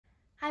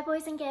Hi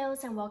boys and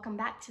girls, and welcome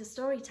back to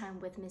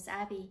Storytime with Miss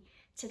Abby.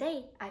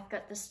 Today I've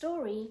got the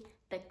story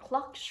The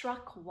Clock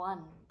Struck 1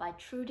 by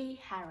Trudy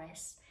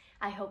Harris.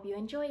 I hope you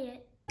enjoy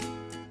it.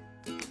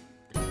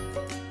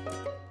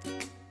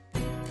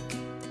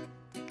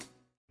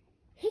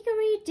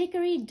 Hickory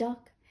dickory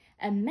dock,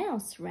 a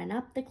mouse ran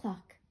up the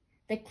clock.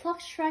 The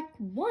clock struck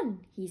 1,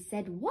 he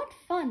said, what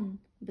fun!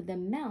 But the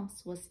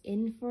mouse was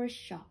in for a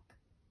shock.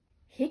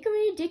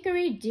 Hickory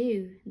dickory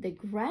do, the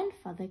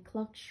grandfather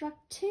clock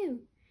struck 2.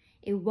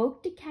 It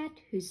woke the cat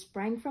who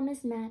sprang from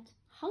his mat,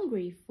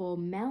 hungry for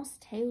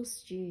mouse-tail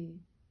stew.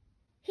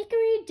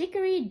 Hickory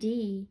dickory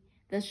dee,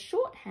 the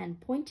shorthand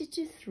pointed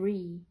to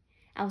 3.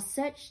 I'll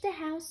search the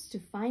house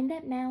to find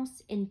that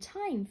mouse in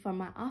time for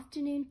my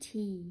afternoon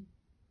tea.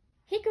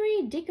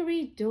 Hickory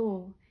dickory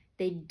doe,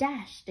 they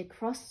dashed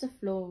across the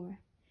floor,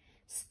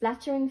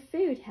 splattering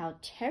food how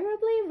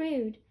terribly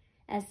rude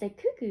as the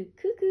cuckoo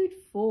cuckooed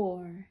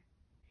 4.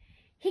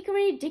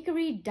 Hickory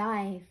dickory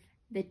dive,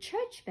 the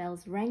church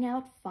bells rang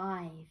out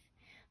 5.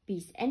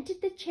 Bees entered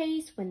the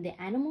chase when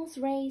the animals'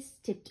 race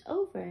tipped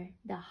over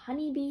the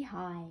honeybee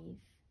hive.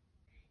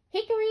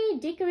 Hickory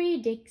dickory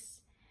dicks,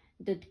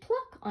 the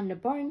clock on the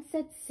barn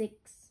said 6.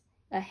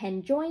 A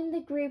hen joined the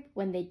group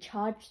when they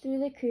charged through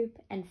the coop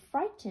and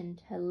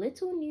frightened her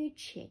little new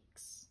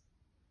chicks.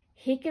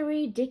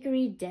 Hickory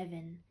dickory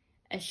Devon,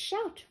 a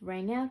shout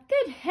rang out,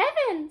 good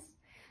heavens!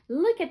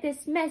 Look at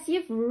this mess,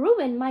 you've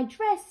ruined my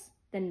dress.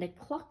 Then the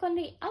clock on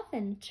the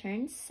oven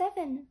turned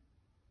 7.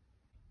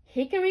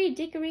 Hickory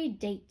dickory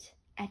date,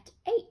 at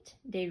 8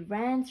 they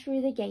ran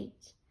through the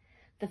gate.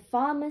 The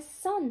farmer's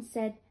son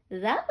said,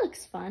 that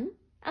looks fun,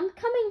 I'm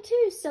coming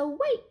too, so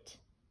wait.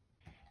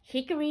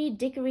 Hickory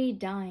dickory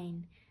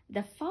dine,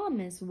 the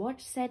farmer's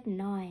watch said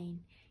 9.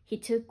 He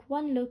took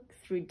one look,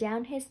 threw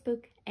down his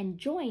book, and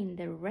joined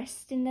the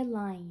rest in the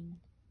line.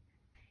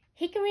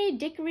 Hickory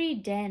dickory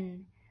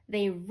den,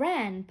 they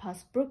ran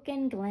past brook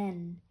and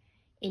glen,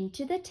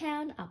 into the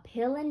town, up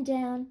hill and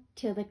down,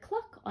 till the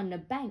clock on the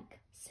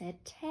bank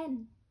said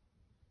 10.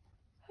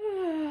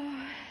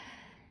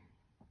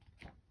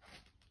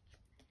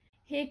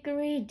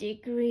 Hickory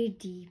dickory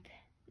deep,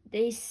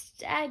 they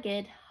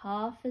staggered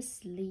half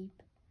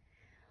asleep.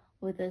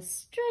 With a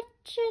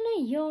stretch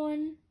and a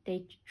yawn,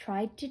 they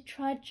tried to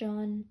trudge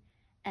on.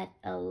 At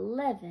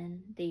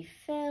 11, they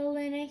fell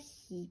in a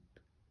heap.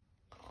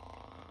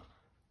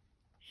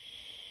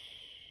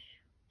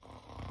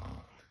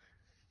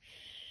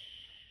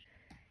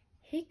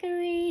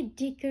 Hickory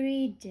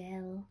dickory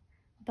dell,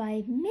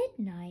 by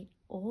midnight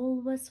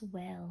all was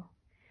well.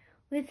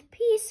 With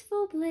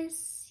peaceful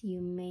bliss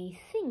you may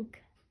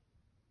think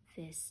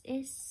this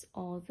is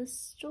all the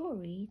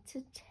story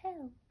to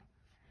tell.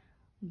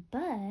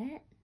 But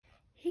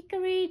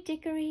hickory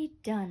dickory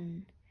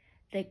done,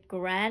 the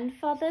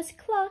grandfather's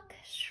clock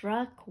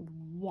struck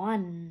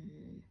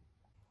 1.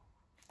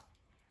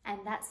 And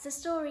that's the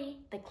story,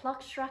 The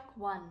Clock Struck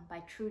 1 by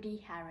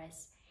Trudy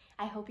Harris.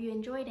 I hope you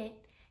enjoyed it.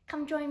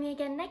 Come join me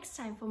again next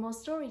time for more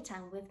story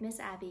time with Miss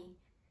Abby.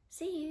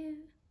 See you!